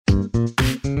Like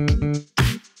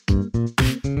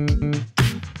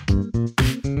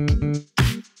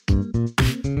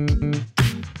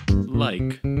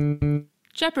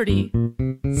Jeopardy!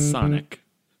 Sonic.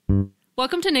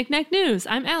 Welcome to Knick-Knack News.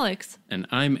 I'm Alex. And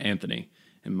I'm Anthony.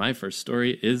 And my first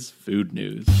story is food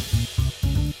news.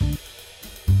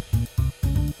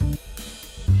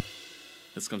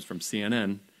 This comes from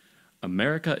CNN.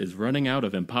 America is running out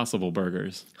of Impossible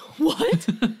Burgers. What?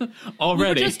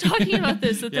 Already. We were just talking about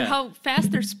this, Yeah. how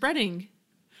fast they're spreading.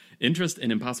 Interest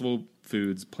in Impossible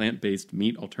Foods' plant-based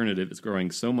meat alternative is growing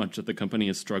so much that the company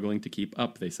is struggling to keep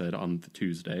up, they said on the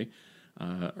Tuesday.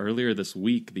 Earlier this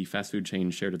week, the fast food chain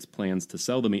shared its plans to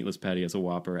sell the meatless patty as a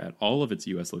Whopper at all of its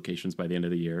U.S. locations by the end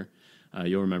of the year.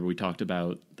 You'll remember we talked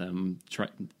about them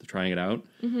trying it out,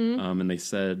 and they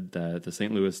said that the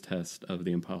St. Louis test of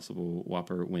the Impossible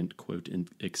Whopper went, quote,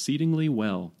 exceedingly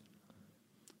well.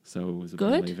 So it was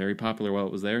apparently very popular while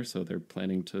it was there, so they're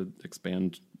planning to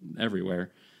expand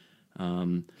everywhere.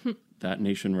 That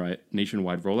nationwide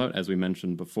rollout, as we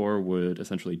mentioned before, would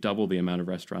essentially double the amount of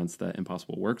restaurants that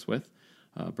Impossible works with.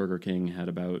 Burger King had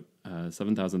about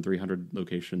 7,300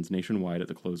 locations nationwide at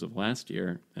the close of last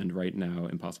year, and right now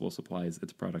Impossible supplies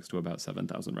its products to about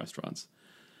 7,000 restaurants.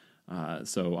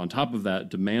 So on top of that,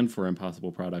 demand for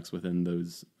Impossible products within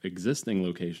those existing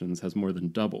locations has more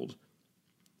than doubled,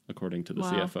 according to the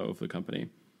CFO of the company.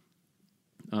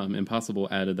 Impossible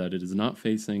added that it is not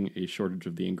facing a shortage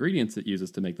of the ingredients it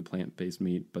uses to make the plant-based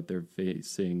meat, but they're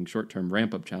facing short-term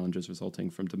ramp-up challenges resulting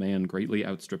from demand greatly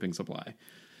outstripping supply,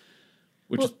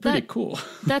 which is pretty cool.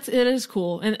 It is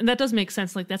cool, and that does make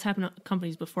sense. Like that's happened to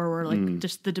companies before, where like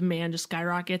just the demand just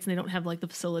skyrockets, and they don't have like the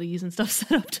facilities and stuff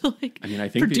set up to like I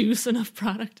think produce enough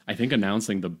product. I think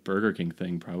announcing the Burger King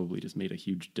thing probably just made a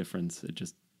huge difference. It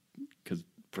just because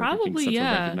Burger King's such a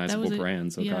recognizable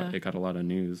brand, so it got a lot of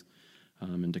news.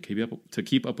 And to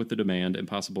keep up with the demand,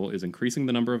 Impossible is increasing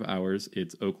the number of hours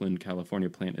its Oakland,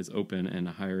 California plant is open and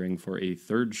hiring for a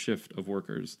third shift of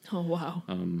workers. Oh, wow.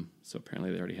 So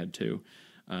apparently they already had two.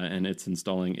 And it's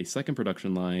installing a second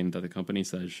production line that the company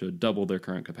says should double their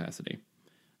current capacity.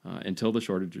 Until the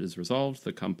shortage is resolved,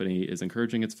 the company is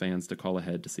encouraging its fans to call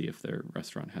ahead to see if their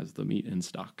restaurant has the meat in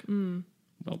stock.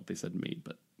 Well, they said meat,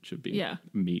 but it should be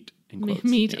meat in quotes.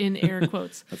 Meat in air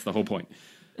quotes. That's the whole point.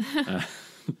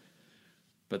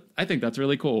 But I think that's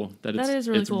really cool that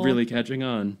it's really catching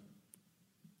on.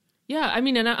 Yeah, I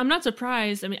mean, and I'm not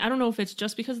surprised. I mean, I don't know if it's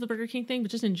just because of the Burger King thing,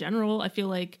 but just in general, I feel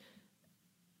like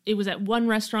it was at one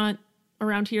restaurant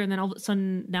around here, and then all of a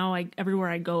sudden now everywhere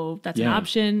I go, that's an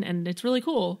option, and it's really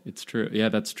cool. It's true. Yeah,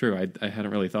 that's true. I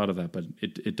hadn't really thought of that, but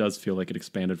it does feel like it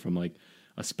expanded from like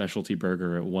a specialty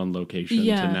burger at one location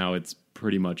to now it's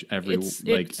pretty much everywhere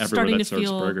that serves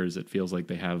burgers. It feels like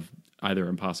they have either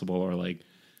Impossible or like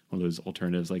one of those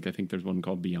alternatives. Like I think there's one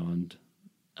called Beyond.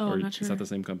 Oh, I'm not sure. Is that the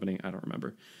same company? I don't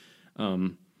remember.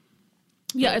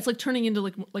 It's like turning into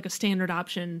like a standard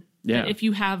option. Yeah. If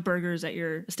you have burgers at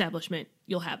your establishment,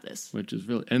 you'll have this. Which is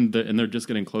really, and they're just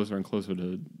getting closer and closer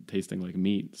to tasting like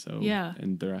meat. So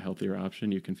and they're a healthier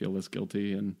option. You can feel less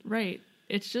guilty and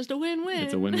It's just a win-win.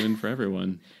 It's a win-win for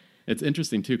everyone. It's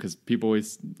interesting too because people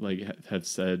always like have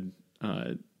said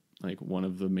like one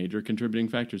of the major contributing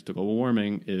factors to global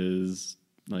warming is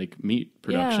like meat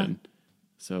production.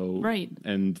 So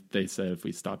and they said if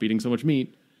we stop eating so much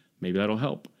meat, maybe that'll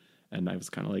help. And I was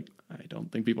kind of like, I don't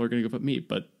think people are going to give up meat,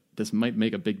 but this might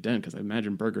make a big dent because I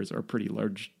imagine burgers are a pretty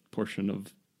large portion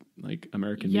of like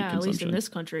American meat consumption. At least in this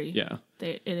country.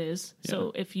 It is. Yeah.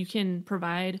 So if you can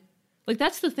provide, like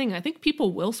that's the thing. I think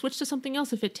people will switch to something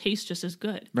else if it tastes just as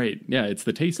good. Right. Yeah. It's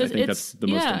the taste. I think that's the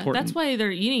most important. That's why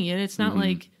they're eating it. It's not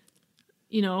like,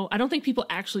 I don't think people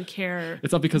actually care.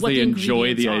 It's not because they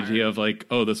enjoy the idea of like,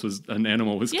 oh, an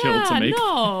animal was killed to make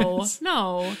this.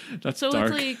 No. That's so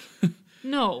dark. It's like,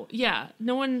 no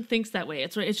one thinks that way.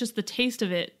 It's right. It's just the taste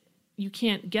of it. You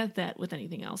can't get that with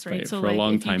anything else, right? So for a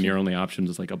long time, your only option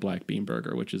is like a black bean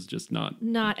burger, which is just not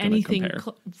anything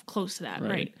close to that,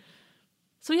 right?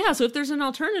 So so if there's an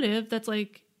alternative that's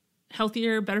like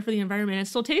healthier, better for the environment, and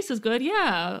still tastes as good,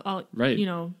 I'll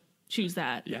choose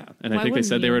that. Yeah, and I think they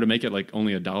said they were to make it like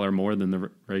only $1 more than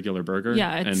the regular burger.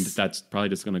 Yeah, and that's probably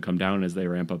just going to come down as they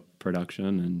ramp up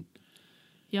production.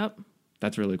 And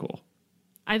that's really cool.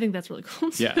 I think that's really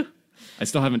cool too. Yeah, I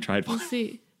still haven't tried one. We'll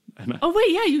see. Oh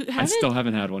wait, you haven't? I still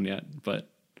haven't had one yet, but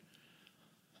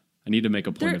I need to make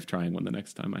a point of trying one the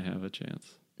next time I have a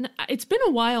chance. It's been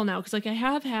a while now because like I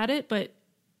have had it, but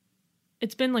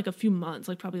it's been like a few months,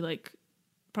 like probably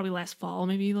last fall,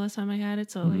 maybe the last time I had it.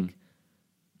 So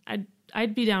like,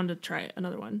 I'd be down to try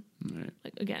another one. Right.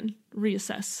 Like again,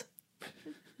 reassess.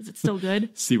 Is it still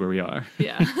good? See where we are.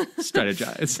 Yeah.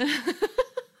 Strategize.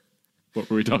 What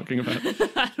were we talking about?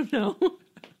 I don't know.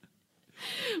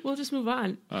 We'll just move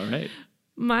on. All right.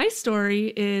 My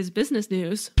story is business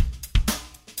news.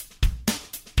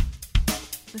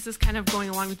 This is kind of going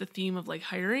along with the theme of like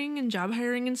hiring and job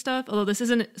hiring and stuff, although this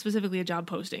isn't specifically a job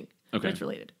posting, Okay. but it's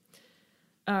related.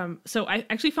 So I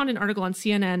actually found an article on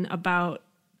CNN about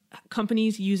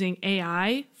companies using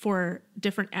AI for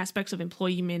different aspects of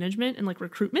employee management and like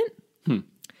recruitment.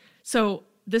 So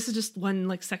this is just one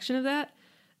like section of that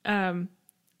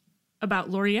about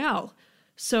L'Oreal.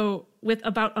 So with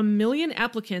about 1 million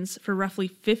applicants for roughly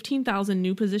 15,000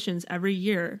 new positions every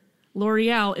year,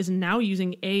 L'Oreal is now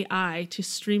using AI to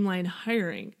streamline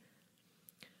hiring.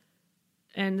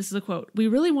 And this is a quote. "We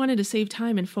really wanted to save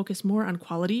time and focus more on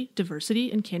quality,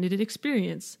 diversity, and candidate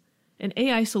experience. And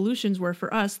AI solutions were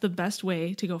for us the best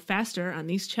way to go faster on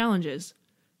these challenges,"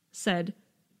 said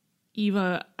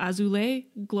Eva Azoulay,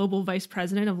 Global Vice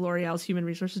President of L'Oreal's Human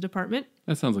Resources Department.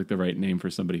 That sounds like the right name for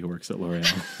somebody who works at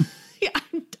L'Oreal. Yeah, I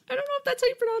don't know if that's how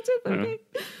you pronounce it, but okay.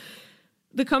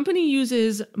 The company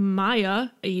uses Maya,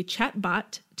 a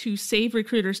chatbot, to save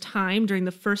recruiters time during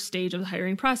the first stage of the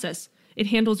hiring process. It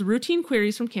handles routine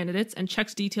queries from candidates and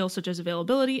checks details such as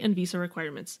availability and visa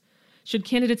requirements. Should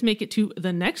candidates make it to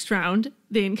the next round,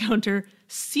 they encounter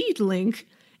SeedLink,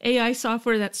 AI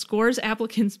software that scores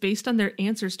applicants based on their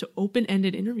answers to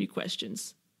open-ended interview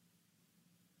questions.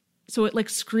 So it like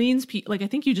screens people, like I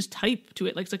think you just type to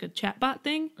it, like it's like a chatbot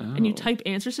thing, and you type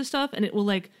answers to stuff, and it will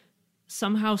like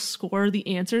somehow score the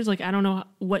answers. Like I don't know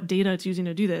what data it's using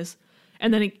to do this,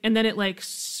 and then it like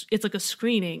it's like a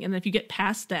screening, and then if you get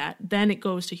past that, then it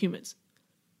goes to humans.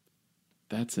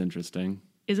 That's interesting.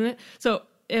 Isn't it? So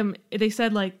they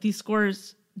said like these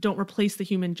scores don't replace the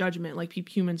human judgment. Like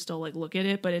humans still like look at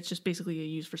it, but it's just basically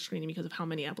used for screening because of how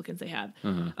many applicants they have.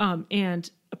 And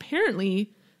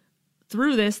apparently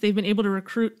through this, they've been able to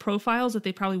recruit profiles that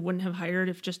they probably wouldn't have hired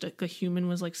if just a human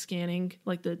was like scanning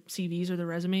like the CVs or the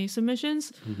resume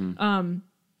submissions.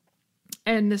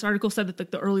 And this article said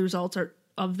that the early results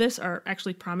of this are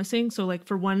actually promising. So like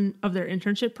for one of their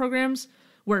internship programs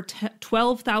where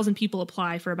 12,000 people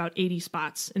apply for about 80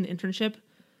 spots in the internship,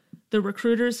 the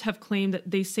recruiters have claimed that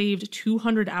they saved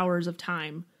 200 hours of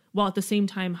time while at the same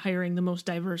time hiring the most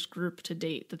diverse group to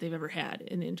date that they've ever had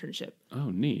in the internship. Oh,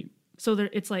 neat. So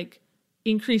it's like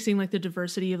increasing like the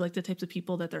diversity of like the types of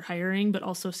people that they're hiring, but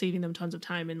also saving them tons of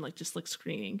time and like just like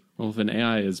screening. Well, if an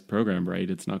AI is programmed right,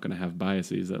 it's not going to have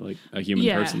biases that like a human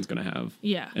person's going to have.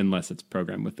 Yeah. Unless it's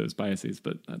programmed with those biases,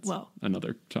 but that's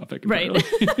another topic. Right.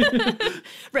 Entirely.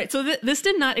 Right. So this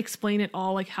did not explain at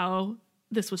all like how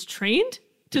this was trained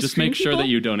to Just screen make sure people. that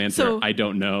you don't answer So- I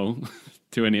don't know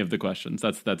to any of the questions.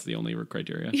 That's the only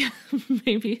criteria. Yeah,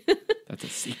 maybe. That's a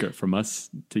secret from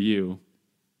us to you.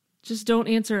 Just don't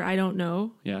answer I don't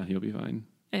know, Yeah, you'll be fine.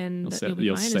 and You'll,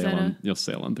 you'll be fine. Is that you'll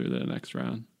sail on through the next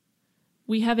round.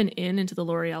 we have an in into the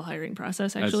L'Oreal hiring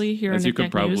process actually here as on you could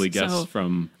Knickknack probably News. guess So,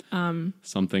 from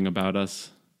something about us,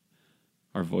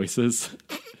 our voices.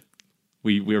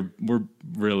 we're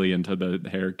really into the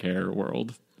hair care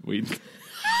world. I'm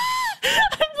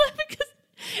laughing 'cause-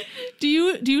 do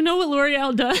you know what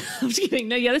L'Oreal does? I'm just kidding.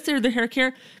 No, yeah, that's their hair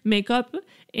care, makeup,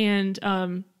 and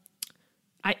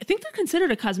I think they're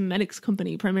considered a cosmetics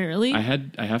company primarily. I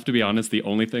have to be honest, the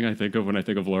only thing I think of when I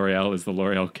think of L'Oreal is the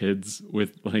L'Oreal Kids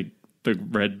with like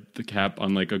the cap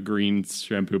on like a green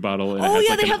shampoo bottle. And oh it has, yeah,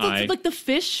 like, they an have eye. like the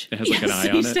fish. It has like an eye I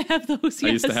on used it. to have those. I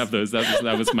Yes. used to have those.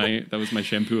 That was my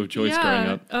shampoo of choice growing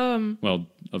up. Well,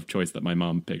 of choice that my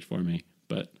mom picked for me.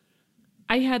 But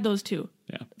I had those too.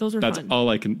 yeah, Those are that's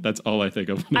fun. That's all I think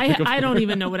of. When I think of I don't L'Oreal.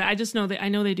 even know what I just know that I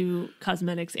know they do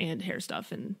cosmetics and hair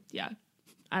stuff, and yeah,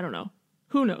 I don't know.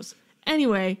 Who knows?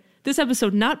 Anyway, this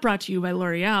episode not brought to you by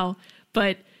L'Oreal,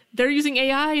 but they're using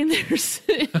AI in their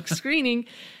screening,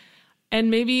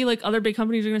 and maybe like other big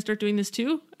companies are going to start doing this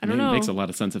too. I don't know. It makes a lot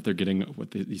of sense if they're getting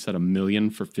you said 1 million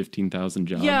for 15,000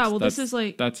 jobs. Yeah, well, this is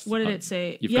like that's what did it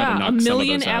say? You've got to Yeah, knock 1 some of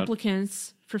million those out.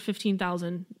 applicants for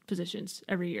 15,000 positions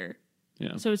every year.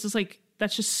 Yeah. So it's just like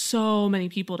that's just so many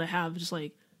people to have just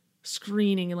like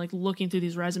screening and like looking through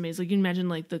these resumes. Like you can imagine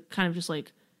like the kind of just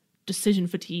like decision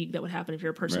fatigue that would happen if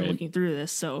you're a person Right. looking through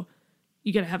this. So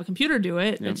you got to have a computer do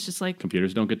it. Yep. It's just like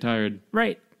Computers don't get tired.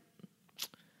 right.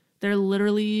 They're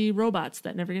literally robots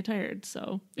that never get tired.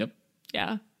 So Yep.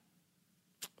 yeah,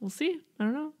 we'll see. I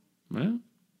don't know. Well,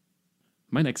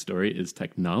 my next story is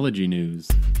technology news.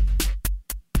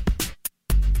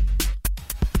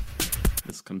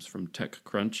 This comes from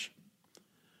TechCrunch.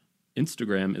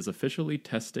 Instagram is officially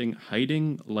testing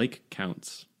hiding like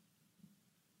counts.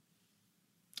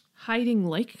 Hiding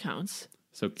like counts.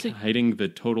 So hiding the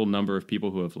total number of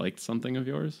people who have liked something of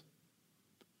yours?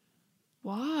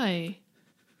 Why?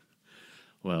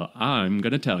 Well, I'm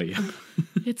going to tell you.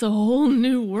 It's a whole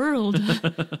new world.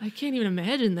 I can't even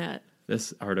imagine that.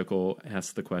 This article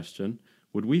asks the question,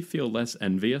 would we feel less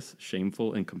envious,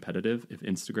 shameful, and competitive if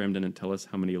Instagram didn't tell us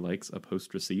how many likes a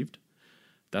post received?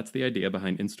 That's the idea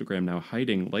behind Instagram now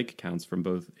hiding like counts from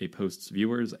both a post's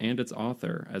viewers and its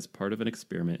author as part of an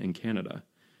experiment in Canada.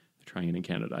 They're trying it in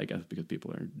Canada, I guess, because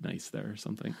people are nice there or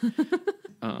something.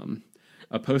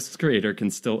 A post's creator can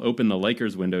still open the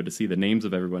likers window to see the names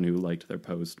of everyone who liked their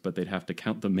post, but they'd have to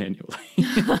count them manually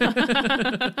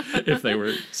if they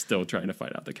were still trying to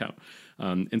find out the count.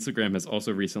 Instagram has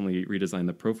also recently redesigned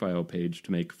the profile page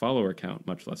to make follower count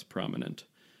much less prominent.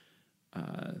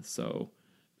 So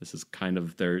this is kind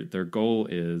of their goal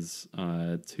is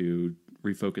to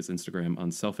refocus Instagram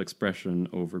on self-expression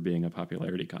over being a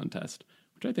popularity contest,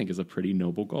 which I think is a pretty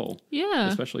noble goal. Yeah.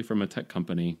 Especially from a tech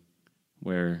company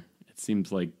where it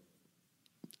seems like,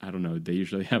 I don't know, they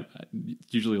usually have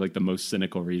like the most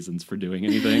cynical reasons for doing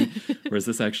anything, whereas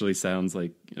this actually sounds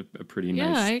like a pretty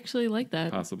nice, I actually like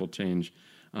that, possible change.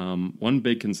 One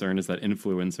big concern is that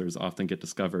influencers often get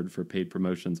discovered for paid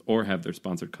promotions or have their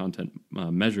sponsored content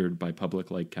measured by public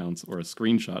like counts or a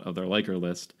screenshot of their liker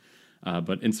list.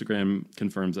 But Instagram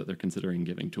confirms that they're considering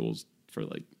giving tools for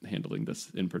like handling this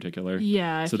in particular.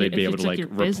 Yeah. So they'd be able to like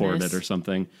report business. it or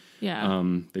something. Yeah.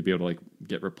 They'd be able to like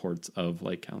get reports of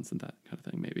like counts and that kind of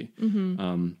thing maybe.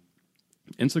 Mm-hmm.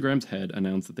 Instagram's head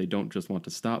announced that they don't just want to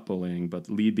stop bullying, but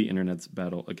lead the internet's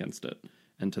battle against it.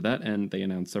 And to that end, they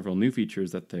announced several new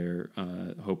features that they're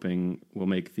hoping will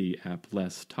make the app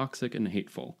less toxic and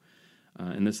hateful.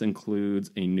 And this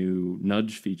includes a new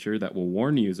nudge feature that will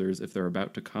warn users if they're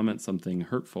about to comment something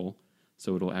hurtful.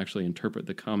 So it'll actually interpret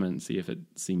the comment and see if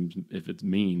it's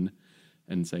mean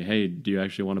and say, hey, do you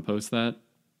actually want to post that?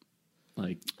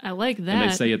 Like, I like that. And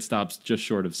they say it stops just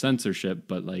short of censorship,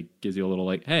 but like gives you a little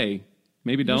like, hey,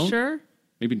 maybe don't. You sure?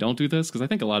 Maybe don't do this. Because I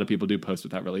think a lot of people do post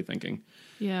without really thinking.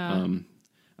 Yeah.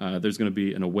 There's going to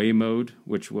be an away mode,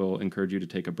 which will encourage you to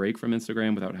take a break from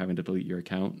Instagram without having to delete your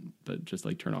account, but just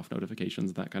like turn off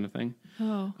notifications, that kind of thing.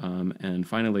 Oh. And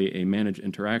finally, a manage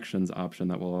interactions option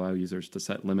that will allow users to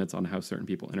set limits on how certain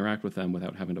people interact with them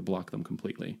without having to block them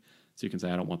completely. So you can say,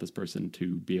 I don't want this person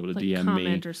to be able to like DM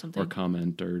me or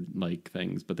comment or like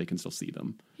things, but they can still see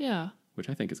them. Yeah. Which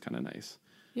I think is kind of nice.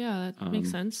 Yeah, that makes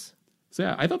sense. So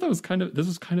yeah, I thought this was kind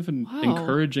of an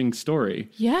encouraging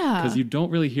story. Yeah. Because you don't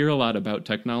really hear a lot about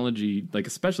technology, like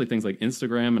especially things like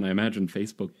Instagram, and I imagine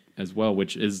Facebook as well,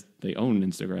 they own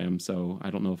Instagram. So I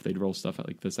don't know if they'd roll stuff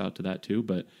like this out to that too,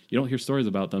 but you don't hear stories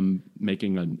about them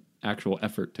making an actual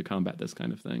effort to combat this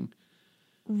kind of thing.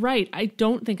 Right. I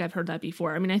don't think I've heard that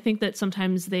before. I mean, I think that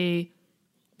sometimes they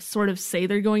sort of say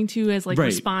they're going to as like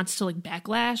response to like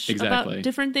backlash about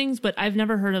different things, but I've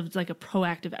never heard of like a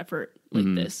proactive effort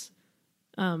like this.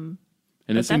 And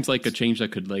it seems like a change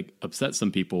that could like upset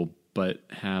some people, but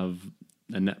have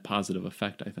a net positive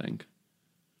effect, I think.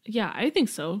 Yeah, I think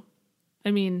so. I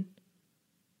mean,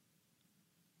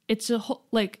 it's a whole,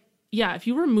 like, yeah, if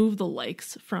you remove the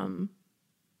likes from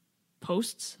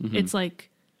posts, it's like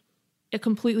a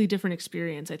completely different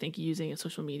experience, I think, using a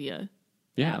social media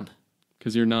app.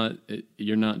 Because you're not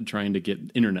trying to get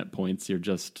internet points, you're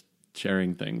just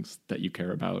sharing things that you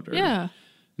care about.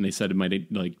 And they said it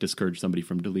might like discourage somebody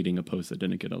from deleting a post that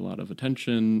didn't get a lot of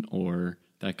attention or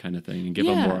that kind of thing, and give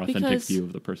a more authentic view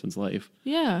of the person's life.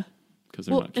 Yeah, because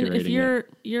they're not curating and if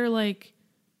you're like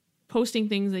posting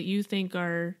things that you think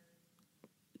are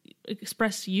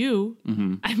express you,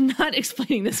 I'm not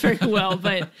explaining this very well,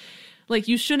 but like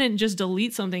you shouldn't just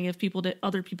delete something if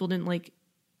other people didn't like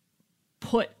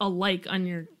put a like on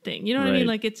your thing. You know what I mean?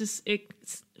 Like it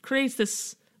creates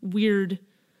this weird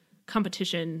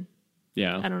competition.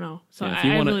 Yeah, I don't know. So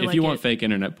if you want fake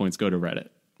internet points, go to Reddit.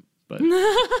 But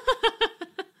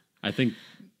I think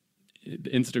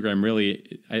Instagram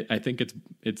really, I think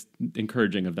it's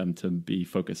encouraging of them to be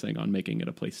focusing on making it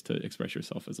a place to express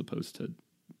yourself as opposed to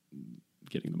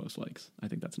getting the most likes. I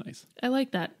think that's nice. I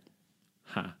like that.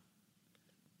 Ha.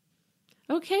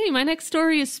 Okay, my next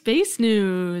story is space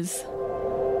news.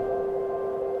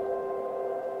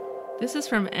 This is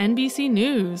from NBC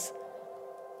News.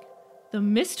 The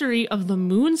mystery of the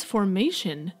moon's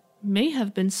formation may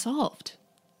have been solved.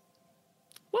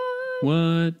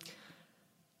 What?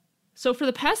 So for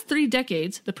the past 3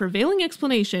 decades, the prevailing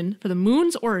explanation for the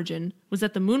moon's origin was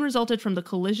that the moon resulted from the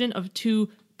collision of 2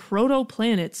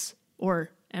 protoplanets,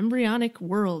 or embryonic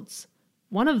worlds.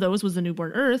 One of those was the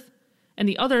newborn Earth, and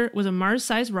the other was a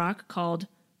Mars-sized rock called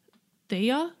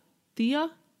Theia?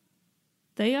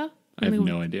 I have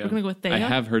no idea. We're going to go with Theia. I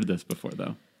have heard this before,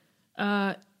 though.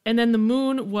 And then the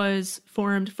moon was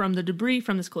formed from the debris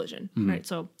from this collision, right?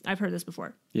 So I've heard this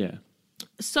before. Yeah.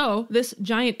 So this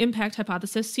giant impact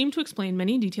hypothesis seemed to explain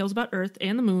many details about Earth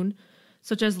and the moon,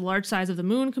 such as the large size of the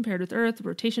moon compared with Earth,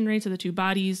 rotation rates of the two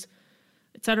bodies,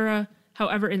 etc.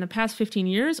 However, in the past 15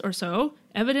 years or so,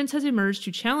 evidence has emerged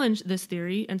to challenge this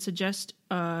theory and suggest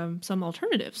some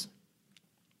alternatives.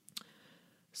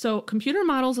 So, computer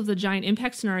models of the giant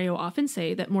impact scenario often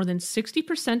say that more than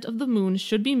 60% of the moon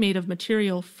should be made of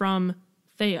material from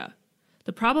Theia.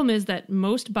 The problem is that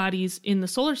most bodies in the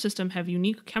solar system have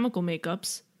unique chemical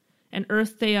makeups, and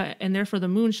Earth, Theia, and therefore the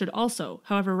moon should also.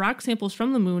 However, rock samples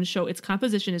from the moon show its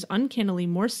composition is uncannily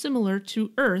more similar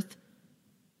to Earth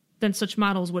than such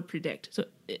models would predict. So,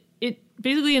 it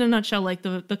basically, in a nutshell, like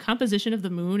the composition of the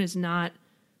moon is not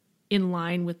in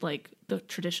line with like the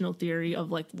traditional theory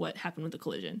of like what happened with the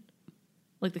collision,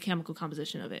 like the chemical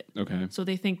composition of it. Okay. So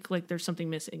they think like there's something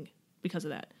missing because of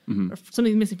that, or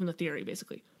something missing from the theory,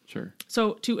 basically. Sure.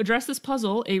 So to address this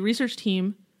puzzle, a research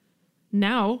team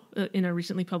now, in a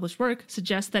recently published work,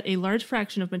 suggests that a large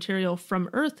fraction of material from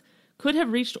Earth could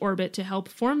have reached orbit to help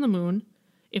form the moon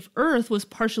if Earth was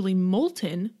partially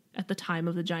molten at the time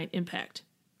of the giant impact.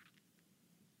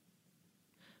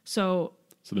 So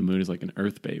the moon is like an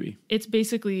Earth baby. It's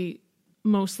basically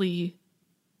mostly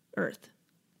Earth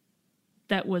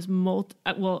that was well,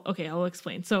 okay, I'll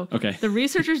explain. So the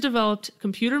researchers developed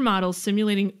computer models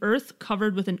simulating Earth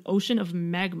covered with an ocean of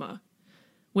magma,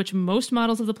 which most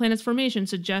models of the planet's formation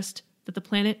suggest that the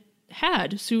planet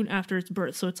had soon after its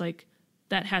birth. So it's like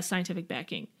that has scientific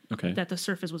backing. Okay. That the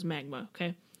surface was magma,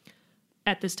 okay,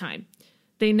 at this time.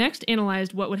 They next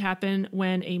analyzed what would happen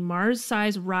when a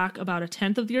Mars-sized rock about a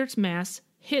tenth of the Earth's mass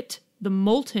hit the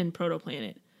molten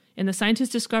protoplanet, and the scientists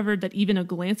discovered that even a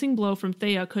glancing blow from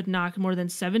Theia could knock more than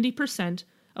 70%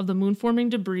 of the moon-forming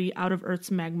debris out of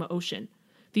Earth's magma ocean.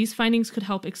 These findings could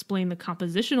help explain the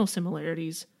compositional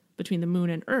similarities between the moon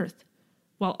and Earth,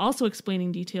 while also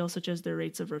explaining details such as their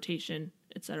rates of rotation,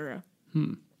 etc.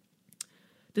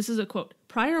 This is a quote.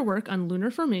 Prior work on lunar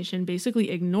formation basically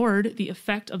ignored the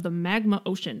effect of the magma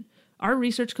ocean. Our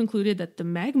research concluded that the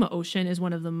magma ocean is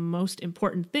one of the most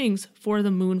important things for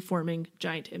the moon-forming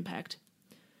giant impact.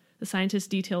 The scientists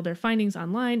detailed their findings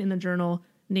online in the journal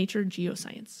Nature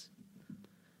Geoscience.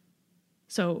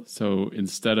 So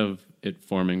instead of it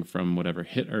forming from whatever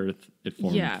hit Earth, it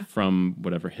formed from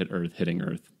whatever hit Earth, hitting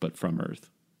Earth, but from Earth.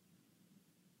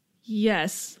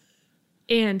 Yes.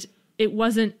 And it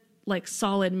wasn't like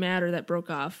solid matter that broke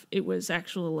off. It was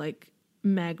actual like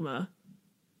magma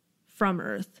from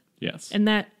Earth. Yes. And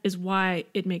that is why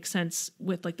it makes sense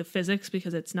with like the physics,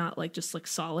 because it's not like just like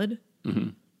solid. Mm-hmm.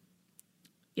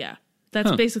 Yeah.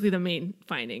 That's basically the main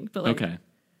finding. But like,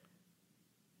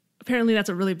 apparently that's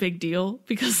a really big deal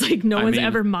because like no one's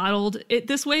ever modeled it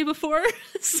this way before.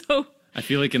 So I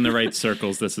feel like in the right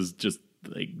circles, this is just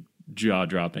like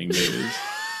jaw-dropping news.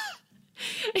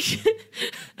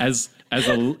 As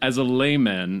a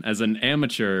layman, as an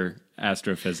amateur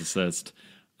astrophysicist,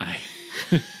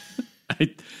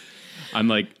 I'm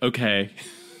like, okay.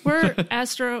 I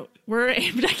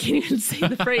can't even say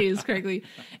the phrase correctly.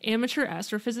 Amateur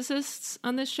astrophysicists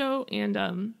on this show,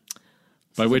 and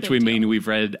by which we mean we've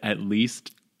read at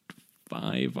least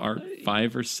 5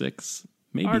 or 6,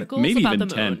 maybe even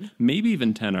 10, maybe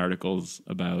even 10 articles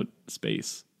about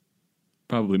space.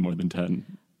 Probably more than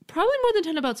 10. Probably more than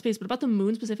 10 about space, but about the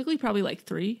moon specifically, probably like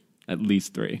 3. At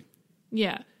least 3.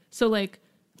 Yeah. So like,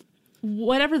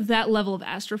 whatever that level of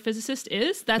astrophysicist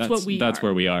is, that's what we are. That's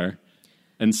where we are.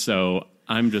 And so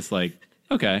I'm just like,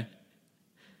 okay.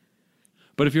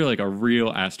 But if you're like a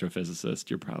real astrophysicist,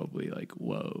 you're probably like,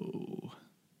 whoa.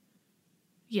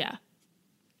 Yeah.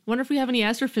 Wonder if we have any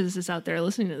astrophysicists out there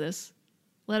listening to this.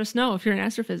 Let us know if you're an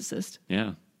astrophysicist.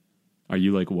 Yeah. Are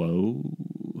you like, whoa?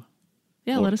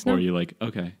 Yeah, let us know. Or are you like,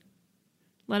 okay.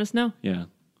 Let us know. Yeah.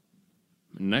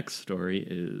 Next story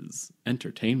is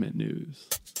entertainment news.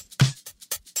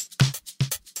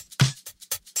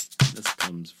 This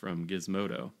comes from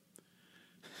Gizmodo.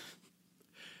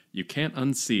 You can't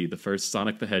unsee the first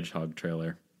Sonic the Hedgehog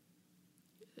trailer.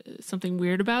 Something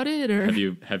weird about it, or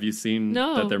have you seen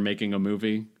that they're making a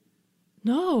movie?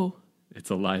 No. It's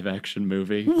a live action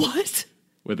movie. What?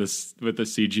 With a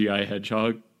CGI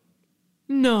hedgehog.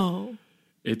 No.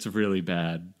 It's really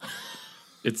bad.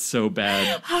 It's so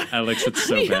bad, Alex. It's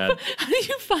so bad. How do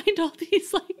you find all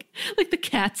these like the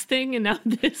cats thing and now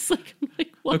this? Like, I'm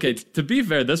like, what? Okay, to be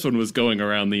fair, this one was going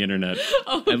around the internet.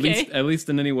 Okay. At least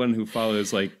in anyone who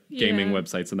follows like gaming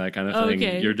websites and that kind of thing,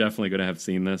 you're definitely going to have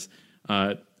seen this.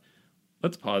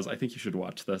 Let's pause. I think you should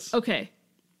watch this. Okay.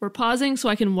 We're pausing so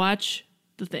I can watch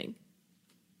the thing.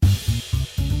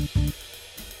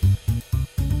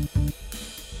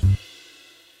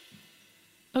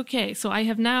 Okay, so I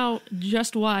have now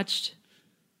just watched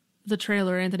the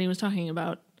trailer Anthony was talking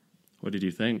about. What did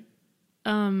you think?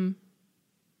 I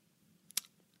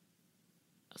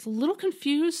was a little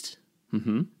confused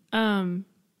about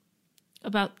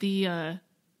the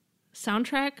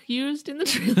soundtrack used in the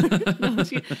trailer.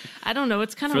 I don't know.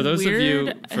 It's kind of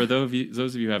weird. For those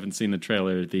of you who haven't seen the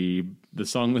trailer, the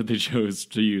song that they chose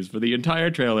to use for the entire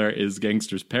trailer is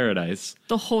 "Gangster's Paradise."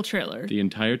 The whole trailer. The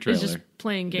entire trailer is just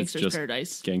playing "Gangster's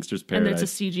Paradise." "Gangster's Paradise," and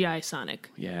it's a CGI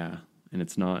Sonic. Yeah, and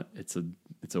it's not. It's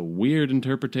a weird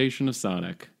interpretation of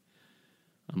Sonic,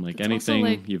 unlike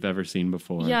anything you've ever seen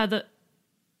before. Yeah, the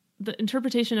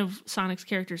interpretation of Sonic's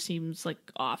character seems like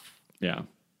off. Yeah.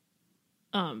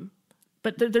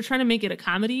 But they're trying to make it a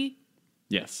comedy.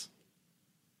 Yes.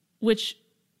 Which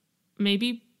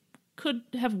maybe could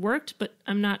have worked, but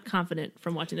I'm not confident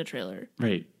from watching the trailer.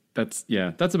 Right. That's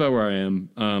about where I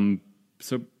am.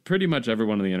 So pretty much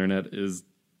everyone on the internet is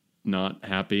not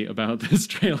happy about this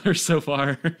trailer so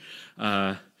far.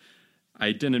 I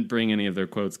didn't bring any of their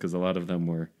quotes because a lot of them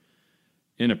were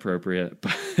inappropriate,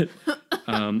 but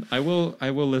I will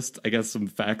list, I guess, some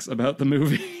facts about the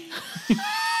movie.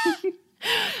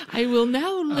 I will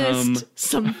now list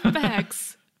some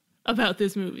facts about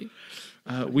this movie.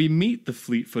 We meet the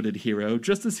fleet-footed hero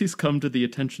just as he's come to the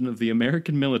attention of the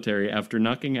American military after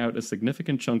knocking out a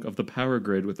significant chunk of the power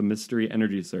grid with a mystery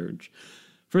energy surge.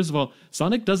 First of all,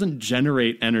 Sonic doesn't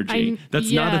generate energy.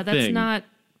 That's not a thing. That's not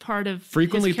part of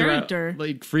his character.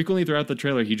 Frequently throughout the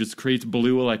trailer, he just creates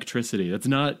blue electricity. That's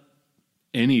not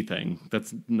anything.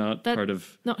 That's not part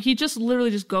of. No, he just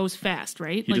literally just goes fast,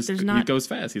 right? He goes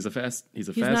fast. He's a fast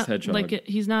hedgehog.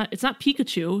 It's not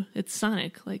Pikachu. It's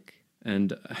Sonic.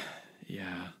 And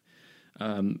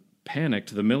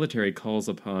panicked, the military calls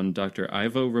upon Dr.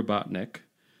 Ivo Robotnik,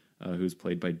 who's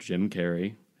played by Jim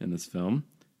Carrey in this film.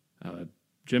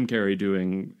 Jim Carrey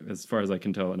doing, as far as I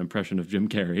can tell, an impression of Jim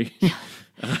Carrey.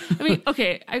 I mean,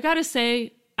 okay, I gotta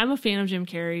say, I'm a fan of Jim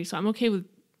Carrey, so I'm okay with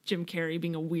Jim Carrey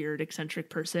being a weird, eccentric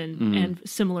person and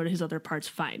similar to his other parts.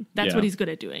 Fine. That's what he's good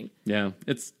at doing. Yeah,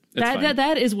 it's fine.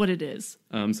 That is what it is.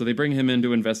 So they bring him in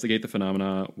to investigate the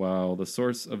phenomena while the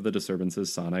source of the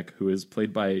disturbances, Sonic, who is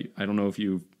played by, I don't know if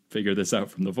you figured this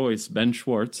out from the voice, Ben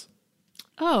Schwartz.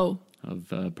 Oh.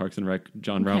 Of Parks and Rec,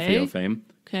 John Ralphio fame.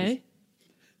 Okay.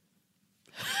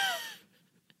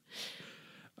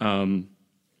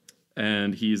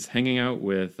 And he's hanging out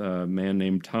with a man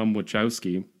named Tom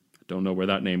Wachowski. Don't know where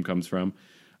that name comes from.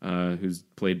 Who's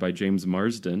played by James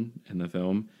Marsden in the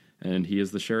film, and he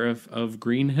is the sheriff of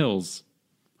Green Hills,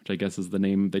 which I guess is the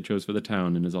name they chose for the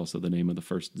town, and is also the name of the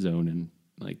first zone in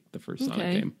the first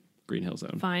Sonic game, Green Hill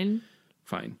Zone.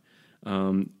 Fine.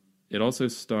 It also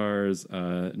stars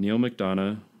Neil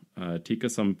McDonough, Tika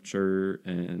Sumpter,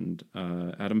 and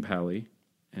Adam Pally,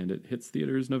 and it hits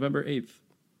theaters November 8th.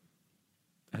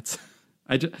 So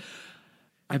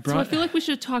I feel like we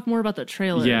should talk more about the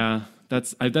trailer. Yeah, I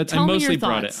mostly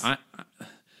brought it.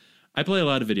 I play a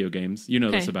lot of video games. You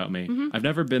know this about me. Mm-hmm. I've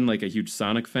never been a huge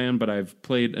Sonic fan, but I've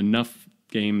played enough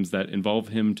games that involve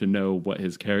him to know what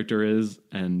his character is,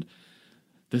 and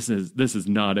this is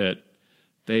not it.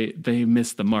 They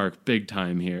missed the mark big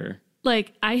time here.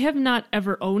 I have not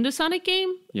ever owned a Sonic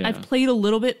game. Yeah. I've played a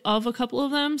little bit of a couple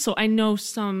of them, so I know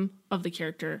some of the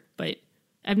character, but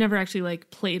I've never actually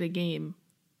played a game,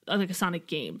 a Sonic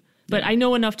game. But I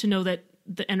know enough to know that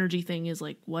the energy thing is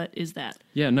what is that?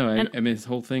 Yeah, no, I mean his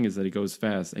whole thing is that he goes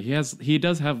fast. He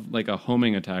does have a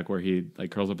homing attack where he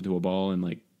curls up into a ball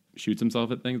and shoots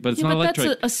himself at things, but it's not electric.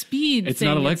 That's a speed it's thing.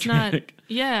 Not electric.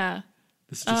 Yeah.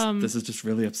 This is just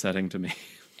really upsetting to me.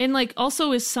 And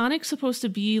also, is Sonic supposed to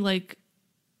be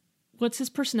what's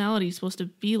his personality supposed to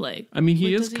be like? I mean,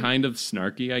 he is kind of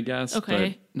snarky, I guess. Okay.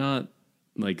 But not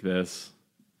like this.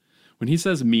 When he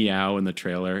says meow in the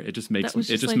trailer, it just makes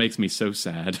makes me so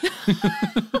sad.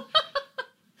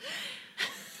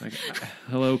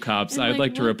 Hello, cops. I'd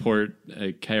like to report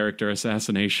a character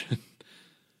assassination.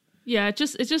 Yeah, it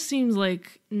just seems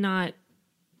not.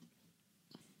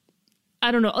 I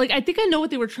don't know. I think I know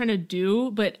what they were trying to do,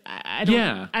 but I don't.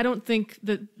 Yeah. I don't think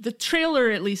the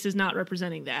trailer at least is not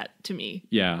representing that to me.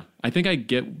 Yeah, I think I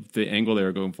get the angle they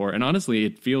were going for, and honestly,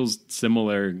 it feels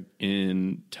similar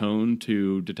in tone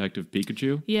to Detective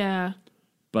Pikachu. Yeah,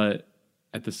 but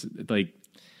at this,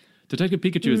 Detective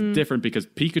Pikachu is different because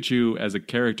Pikachu as a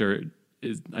character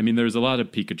is. I mean, there's a lot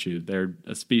of Pikachu. They're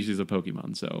a species of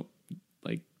Pokemon, so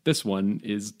this one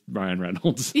is Ryan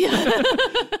Reynolds. Yeah.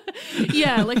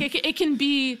 Yeah, like it can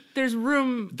be, there's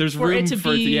room for it to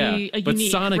be a unique, but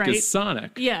Sonic right? is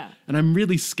Sonic. Yeah. And I'm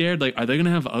really scared, like, are they going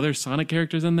to have other Sonic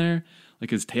characters in there?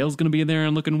 Like, his tail's going to be in there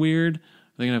and looking weird? Are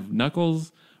they going to have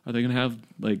Knuckles? Are they going to have,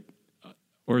 like,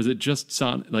 or is it just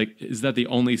Sonic? Like, is that the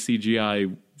only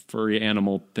CGI furry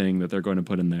animal thing that they're going to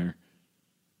put in there?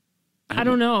 I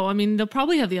don't know. I mean, they'll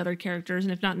probably have the other characters,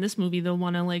 and if not in this movie, they'll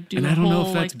want to, like, do And a I don't whole, know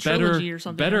if that's like, trilogy better, or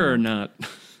something. better or not.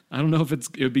 I don't know if it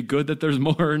would be good that there's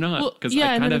more or not. Because Well,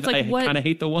 yeah, I and kind then of it's like, what- kind of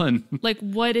hate the one. Like,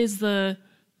 what is the,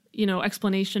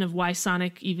 explanation of why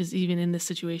Sonic is even in this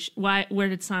situation? Where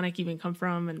did Sonic even come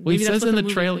from? And Well, he maybe that's says what in the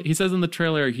movie- trailer. He says in the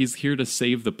trailer he's here to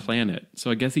save the planet. So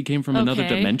I guess he came from another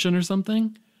Okay. dimension or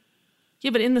something. Yeah,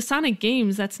 but in the Sonic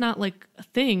games, that's not like a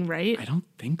thing, right? I don't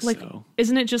think Like, so.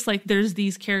 isn't it just like there's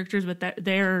these characters, but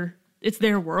it's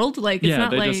their world? Like, it's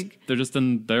not they're just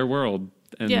in their world.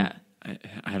 And Yeah.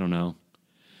 I don't know.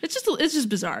 it's just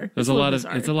bizarre. There's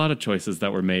It's a lot of choices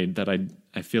that were made that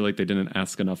I feel like they didn't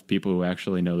ask enough people who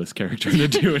actually know this character to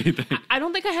do anything. I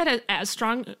don't think I had as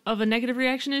strong of a negative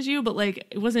reaction as you, but like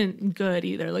it wasn't good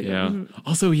either. Like, it Yeah. wasn't-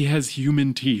 Also, he has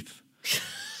human teeth.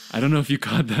 I don't know if you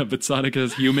caught that, but Sonic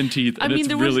has human teeth, and it's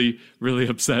there was- really, really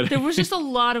upsetting. there was just a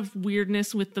lot of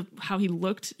weirdness with how he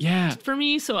looked. Yeah. For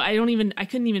me, so I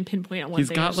couldn't even pinpoint on one He's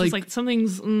thing. got, It's just like- like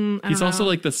something's. I He's don't also know.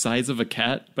 like the size of a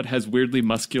cat, but has weirdly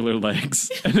muscular legs,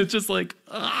 and it's just like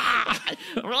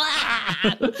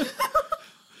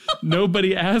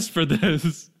nobody asked for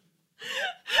this.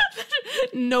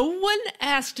 No one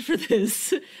asked for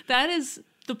this. That is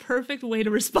the perfect way to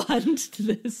respond to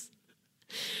this.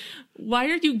 Why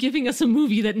are you giving us a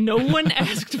movie that no one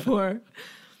asked for?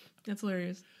 That's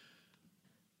hilarious.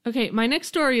 Okay, my next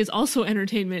story is also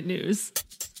entertainment news.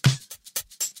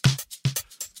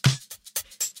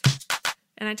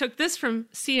 And I took this from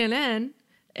CNN,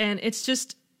 and it's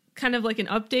just kind of like an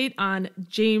update on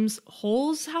James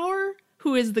Holzhauer,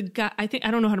 who is the guy, I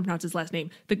don't know how to pronounce his last name,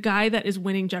 the guy that is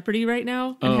winning Jeopardy right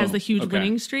now and has the huge okay.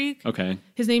 winning streak. Okay.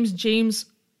 His name's James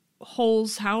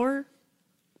Holzhauer.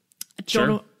 I Sure.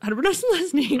 don't know how to pronounce the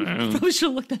last name. I don't know. Probably should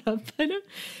have looked that up. But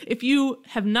if you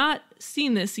have not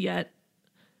seen this yet,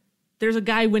 there's a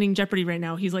guy winning Jeopardy right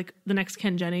now. He's like the next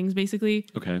Ken Jennings, basically.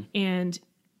 Okay. And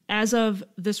as of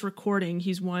this recording,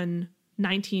 he's won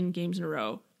 19 games in a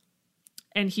row.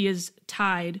 And he is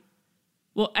tied.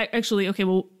 Well, actually, okay,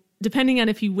 well, depending on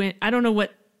if he win, I don't know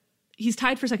what, he's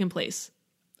tied for second place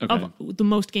Okay. of the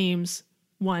most games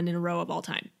won in a row of all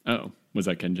time. Oh, was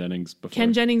that Ken Jennings before?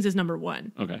 Ken Jennings is number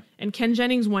one. Okay. And Ken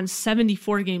Jennings won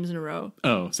 74 games in a row.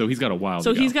 Oh, so he's got a while.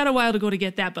 So to go. he's got a while to go to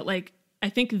get that. But like, I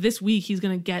think this week he's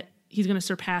going to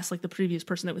surpass like the previous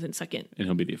person that was in second. and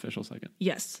he'll be the official second.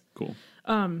 Yes. Cool.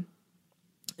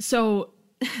 So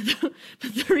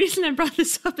the reason I brought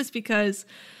this up is because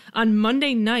on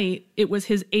Monday night, it was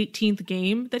his 18th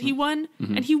game that he won,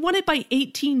 and he won it by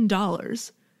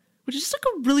 $18, which is just like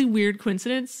a really weird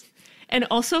coincidence. And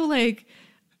also, like,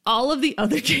 all of the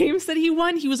other games that he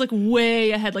won, he was like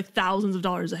way ahead, like thousands of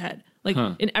dollars ahead, like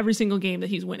in every single game that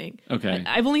he's winning. Okay.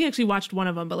 I've only actually watched one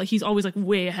of them, but like he's always like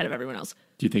way ahead of everyone else.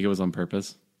 Do you think it was on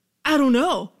purpose? I don't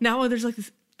know. Now there's like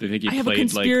this. Do you think he I have a played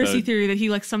conspiracy like theory that he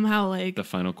like somehow like the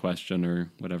final question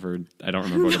or whatever? I don't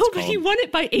remember what no, it's but called. he won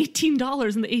it by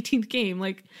 $18 in the 18th game.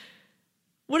 Like,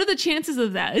 what are the chances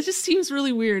of that? It just seems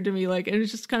really weird to me. Like, and it's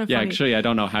just kind of Yeah, funny. actually, I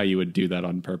don't know how you would do that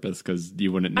on purpose because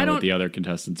you wouldn't know I what don't- the other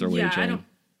contestants are wagering.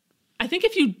 I think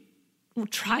if you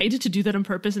tried to do that on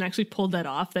purpose and actually pulled that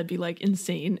off, that'd be like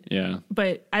insane. Yeah.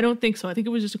 But I don't think so. I think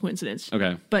it was just a coincidence.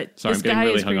 Okay. But Sorry, this I'm getting guy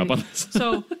really is hung up crazy. on this.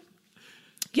 So,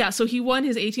 yeah, so he won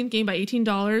his 18th game by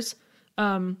 $18.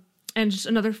 And just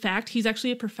another fact, he's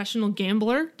actually a professional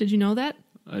gambler. Did you know that?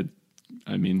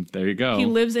 I mean, there you go. He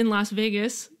lives in Las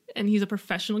Vegas, and he's a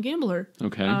professional gambler.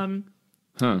 Okay.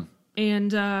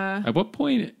 And At what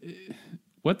point?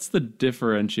 What's the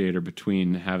differentiator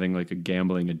between having like a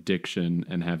gambling addiction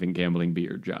and having gambling be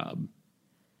your job?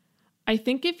 I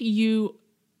think if you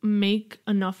make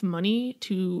enough money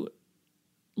to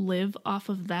live off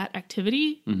of that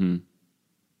activity,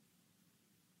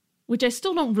 which I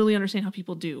still don't really understand how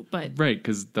people do, but Right,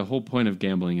 because the whole point of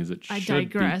gambling is it I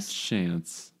should digress. be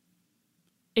chance.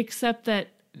 except that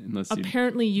Unless you,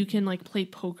 apparently you can like play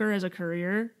poker as a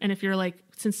career, and if you're like,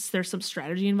 since there's some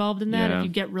strategy involved in that, Yeah. if you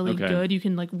get really Okay. good, you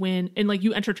can like win, and like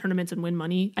you enter tournaments and win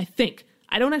money. I think,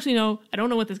 I don't actually know, I don't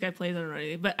know what this guy plays, I don't know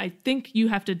anything, but I think you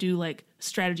have to do like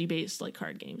strategy based like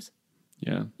card games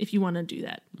yeah, if you want to do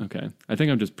that. okay. I think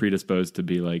I'm just predisposed to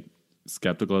be like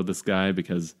skeptical of this guy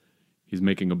because he's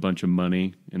making a bunch of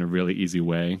money in a really easy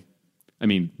way. I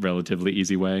mean, relatively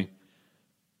easy way.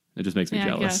 It just makes me Yeah, I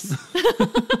jealous. guess.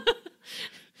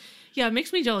 Yeah, it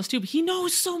makes me jealous too, but he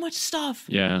knows so much stuff.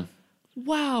 Yeah.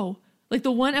 Wow. Like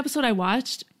the one episode I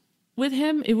watched with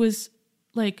him, it was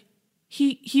like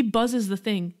he buzzes the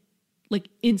thing like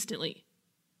instantly.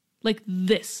 Like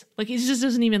this. Like he just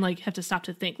doesn't even like have to stop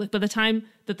to think. Like by the time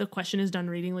that the question is done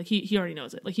reading, like he already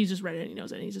knows it. Like he's just read it and he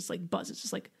knows it. And he's just like buzzes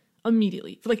just like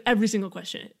immediately for like every single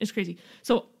question. It's crazy.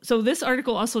 So this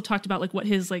article also talked about like what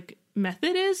his like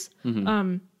method is.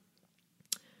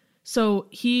 So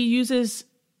he uses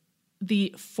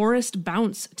the forest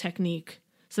bounce technique.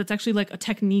 So it's actually like a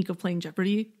technique of playing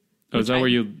Jeopardy. Oh, is that where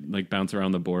you like bounce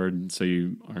around the board so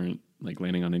you aren't like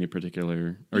landing on any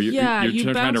particular, or you're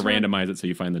trying to randomize it so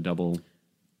you find the double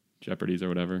Jeopardies or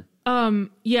whatever?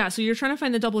 Yeah, so you're trying to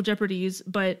find the double Jeopardies,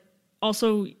 but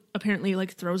also apparently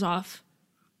like throws off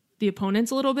the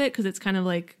opponents a little bit because it's kind of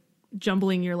like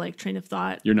jumbling your like train of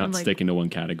thought. You're not and, like, sticking to one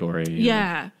category.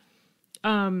 Yeah.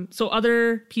 So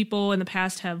other people in the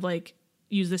past have like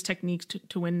used this technique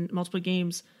to win multiple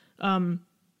games.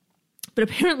 But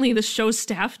apparently the show's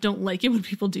staff don't like it when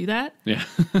people do that. Yeah.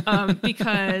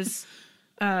 Because,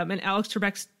 and Alex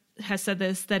Trebek has said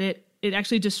this, that it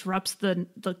actually disrupts the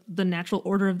natural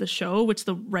order of the show, which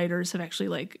the writers have actually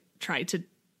like tried to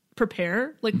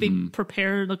prepare. Like they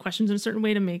prepare the questions in a certain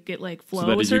way to make it like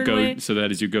flow a certain way. So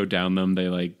that as you go down them, they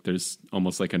like, there's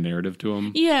almost like a narrative to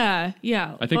them. Yeah.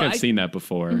 Yeah. I think I've seen that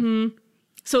before.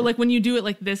 So like when you do it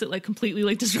like this, it like completely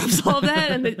like disrupts all of that,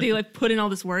 and they like put in all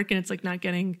this work and it's like not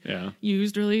getting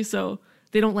used really. So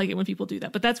they don't like it when people do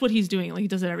that. But that's what he's doing. Like he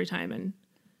does it every time, and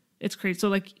it's great. So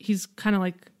like he's kind of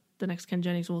like the next Ken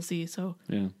Jennings. We'll see. So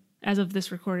yeah, as of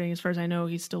this recording, as far as I know,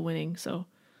 he's still winning. So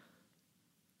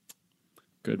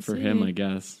good for him, I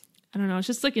guess. I don't know. It's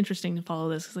just like interesting to follow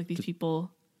this because like these people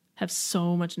have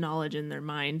so much knowledge in their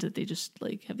mind that they just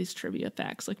like have these trivia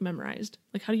facts like memorized.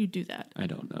 Like how do you do that? I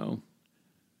don't know.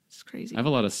 It's crazy. I have a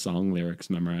lot of song lyrics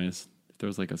memorized. If there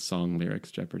was like a song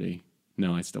lyrics Jeopardy,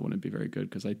 no, I still wouldn't be very good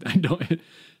because I don't.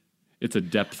 It's a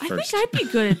depth first. I think I'd be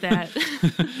good at that.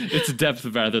 It's depth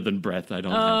rather than breadth. I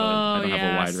don't have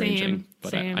a wide ranging,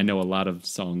 but I know a lot of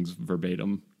songs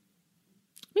verbatim.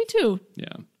 Me too.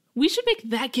 Yeah. We should make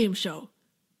that game show.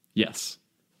 Yes.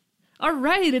 All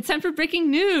right, it's time for breaking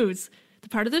news. The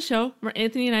part of the show where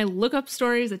Anthony and I look up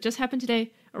stories that just happened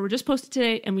today or were just posted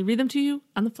today, and we read them to you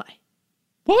on the fly.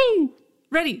 Woo!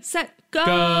 Ready, set, go!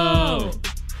 Go!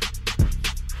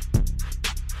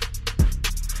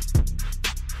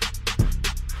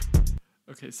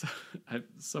 Okay, so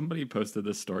somebody posted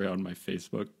this story on my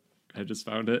Facebook. I just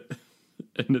found it,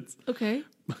 and it's okay.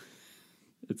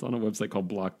 It's on a website called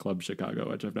Block Club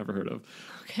Chicago, which I've never heard of.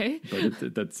 Okay, but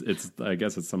it's I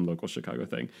guess it's some local Chicago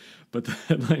thing. But the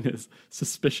headline is: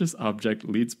 "Suspicious object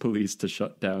leads police to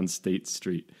shut down State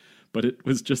Street." But it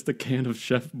was just a can of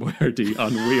Chef Boyardee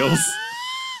on wheels.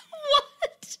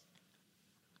 What?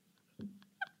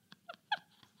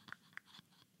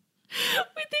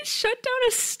 Wait, they shut down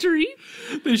a street?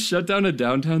 They shut down a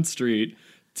downtown street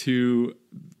due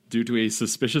to a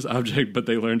suspicious object, but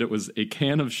they learned it was a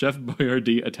can of Chef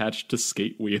Boyardee attached to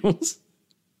skate wheels.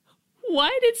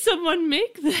 Why did someone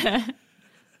make that?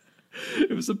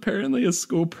 It was apparently a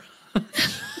school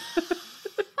project.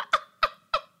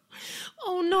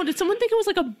 Oh no, did someone think it was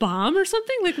like a bomb or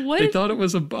something? Like what? They thought it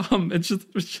was a bomb. It's just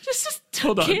a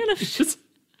hold on. Can of it's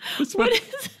what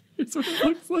it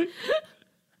looks like.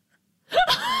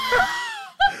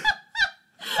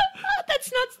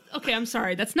 That's not okay. I'm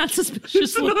sorry. That's not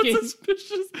suspicious looking. Not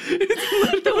suspicious.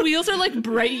 The wheels are like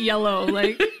bright yellow.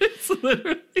 Like it's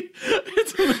literally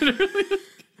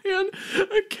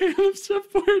a can of Chef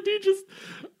Boyardee just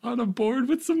on a board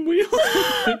with some wheels.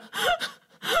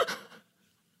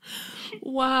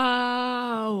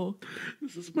 Wow.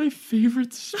 This is my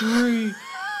favorite story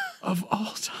of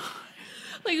all time.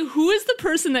 Like, who is the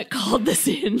person that called this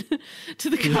in to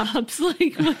the cops?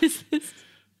 Like, what is this?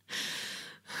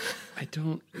 I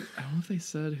don't know if they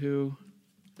said who.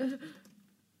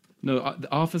 No,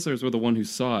 the officers were the one who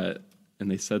saw it, and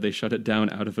they said they shut it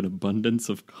down out of an abundance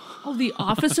of caution. Oh, the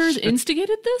officers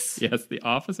instigated this? Yes, the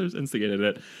officers instigated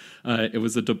it. It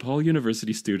was a DePaul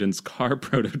University student's car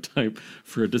prototype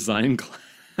for a design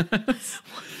class.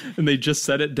 And they just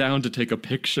set it down to take a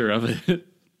picture of it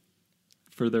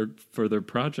for their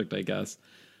project, I guess.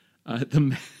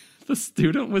 The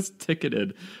student was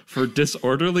ticketed for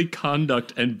disorderly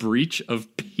conduct and breach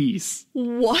of peace.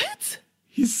 What?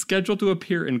 He's scheduled to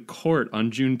appear in court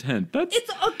on June 10th. It's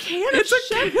a can of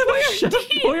Chef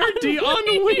Boyardee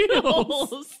on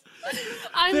wheels.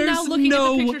 I'm now looking at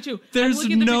the picture too. There's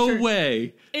no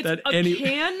way it's that a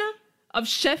can of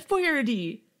Chef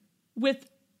Boyardee with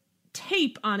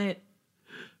tape on it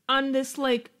on this,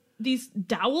 like, these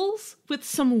dowels with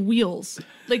some wheels.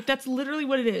 Like, that's literally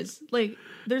what it is. Like,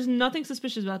 there's nothing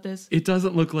suspicious about this. It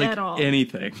doesn't look like At all.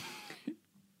 anything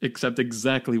except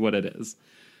exactly what it is.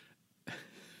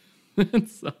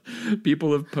 So,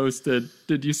 people have posted,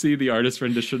 did you see the artist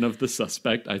rendition of The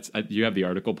Suspect? You have the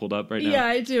article pulled up right now? Yeah,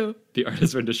 I do. The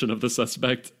artist rendition of The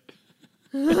Suspect.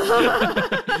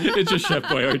 It's just Chef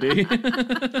Boyardee.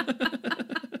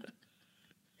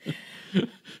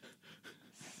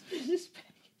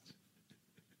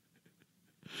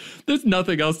 There's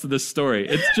nothing else to this story.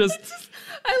 It's just...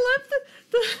 I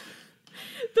love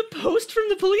the post from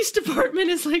the police department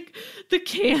is like the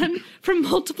can from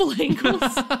multiple angles.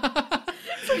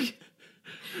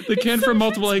 The can from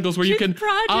multiple angles where you can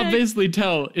project. obviously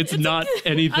tell it's not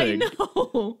anything. I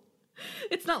know.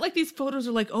 It's not like these photos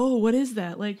are like, oh, what is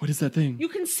that? Like, What is that thing? you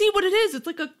can see what it is. It's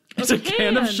like It's a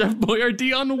can of Chef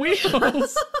Boyardee on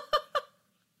wheels.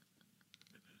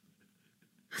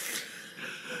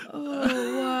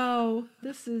 Oh wow,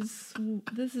 this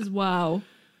is wow.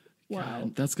 Wow.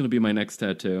 God, that's going to be my next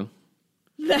tattoo.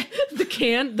 The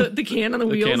can on the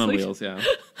wheels. The can on like, wheels, yeah.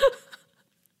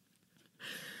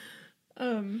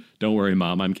 Don't worry,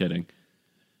 Mom, I'm kidding.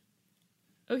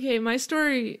 Okay, my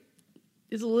story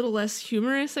is a little less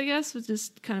humorous, I guess, which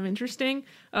is kind of interesting.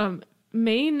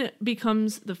 Maine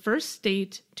becomes the first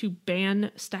state to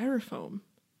ban styrofoam.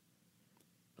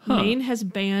 Huh. Maine has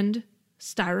banned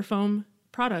styrofoam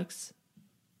products.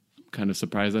 I'm kind of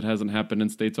surprised that hasn't happened in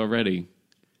states already.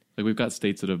 Like, we've got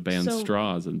states that have banned So-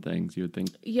 straws and things. You would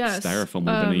think Yes, styrofoam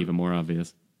would have been even more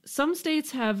obvious. Some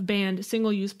states have banned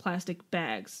single-use plastic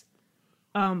bags,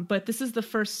 but this is the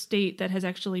first state that has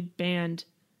actually banned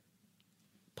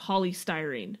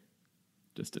polystyrene.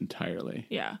 Just entirely.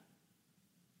 Yeah.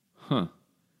 Huh.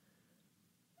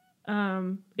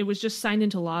 It was just signed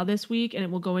into law this week, and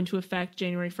it will go into effect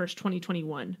January 1st,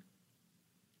 2021.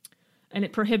 And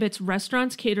it prohibits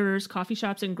restaurants, caterers, coffee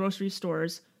shops, and grocery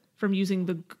stores from using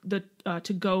the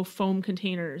to-go foam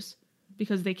containers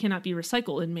because they cannot be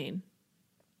recycled in Maine.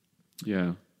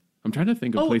 Yeah. I'm trying to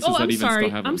think of places that I'm even sorry. still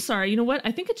have them. I'm sorry. You know what?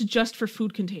 I think it's just for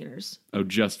food containers. Oh,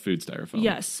 just food styrofoam?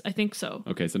 Yes, I think so.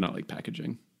 Okay, so not like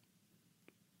packaging.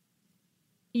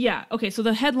 Yeah. Okay. So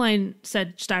the headline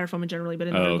said styrofoam generally, but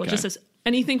in the article it okay. just says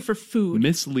anything for food.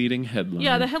 Misleading headline.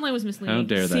 Yeah, the headline was misleading. How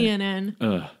dare they?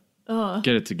 CNN.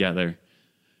 Get it together.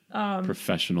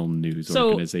 Professional news So,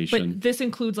 organization. but this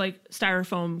includes like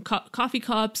styrofoam coffee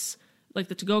cups, like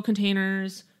the to-go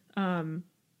containers.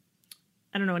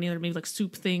 I don't know any other maybe like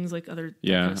soup things, like other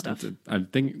that kind of stuff. I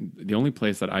think the only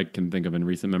place that I can think of in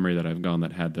recent memory that I've gone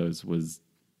that had those was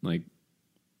like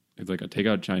it's like a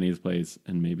takeout Chinese place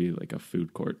and maybe like a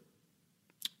food court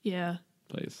Yeah.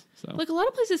 place. So Like a lot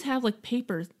of places have like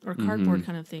paper or cardboard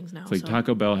kind of things now. it's like so.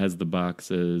 Taco Bell has the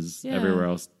boxes. Yeah. Everywhere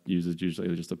else uses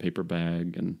usually just a paper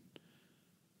bag, and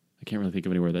I can't really think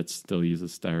of anywhere that still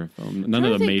uses styrofoam. None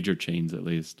of the major chains, at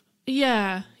least.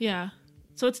 Yeah, yeah.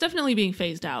 So it's definitely being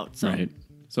phased out. So. Right.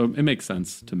 So it makes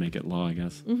sense to make it law, I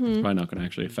guess. Mm-hmm. It's probably not going to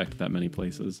actually affect that many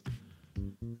places.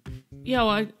 Yeah,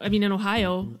 well, I mean, in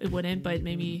Ohio it wouldn't, but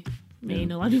maybe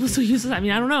Maine, a lot of people still use it. I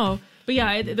mean, I don't know. But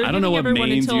yeah, they're I don't know giving what everyone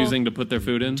Maine's until using to put their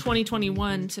food in.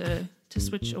 2021 to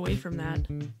switch away from that.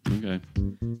 Okay.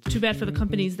 Too bad for the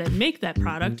companies that make that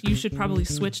product. You should probably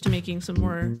switch to making some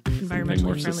more environmentally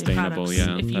more friendly sustainable, products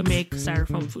yeah, if you that's- make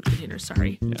styrofoam food containers.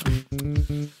 Sorry.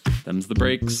 Yeah. Them's the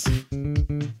breaks.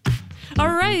 All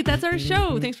right, that's our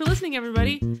show. Thanks for listening,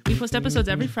 everybody. We post episodes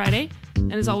every Friday,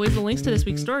 and as always, the links to this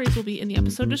week's stories will be in the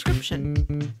episode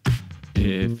description.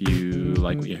 If you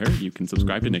like what you heard, you can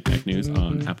subscribe to Knick-Knack News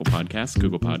on Apple Podcasts,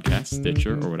 Google Podcasts,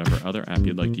 Stitcher, or whatever other app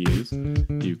you'd like to use.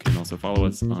 You can also follow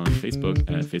us on Facebook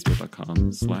at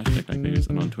facebook.com/Knick-Knack News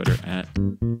and on Twitter at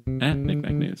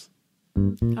Knick-Knack News.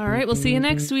 All right, we'll see you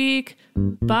next week.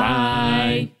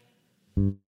 Bye.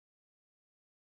 Bye.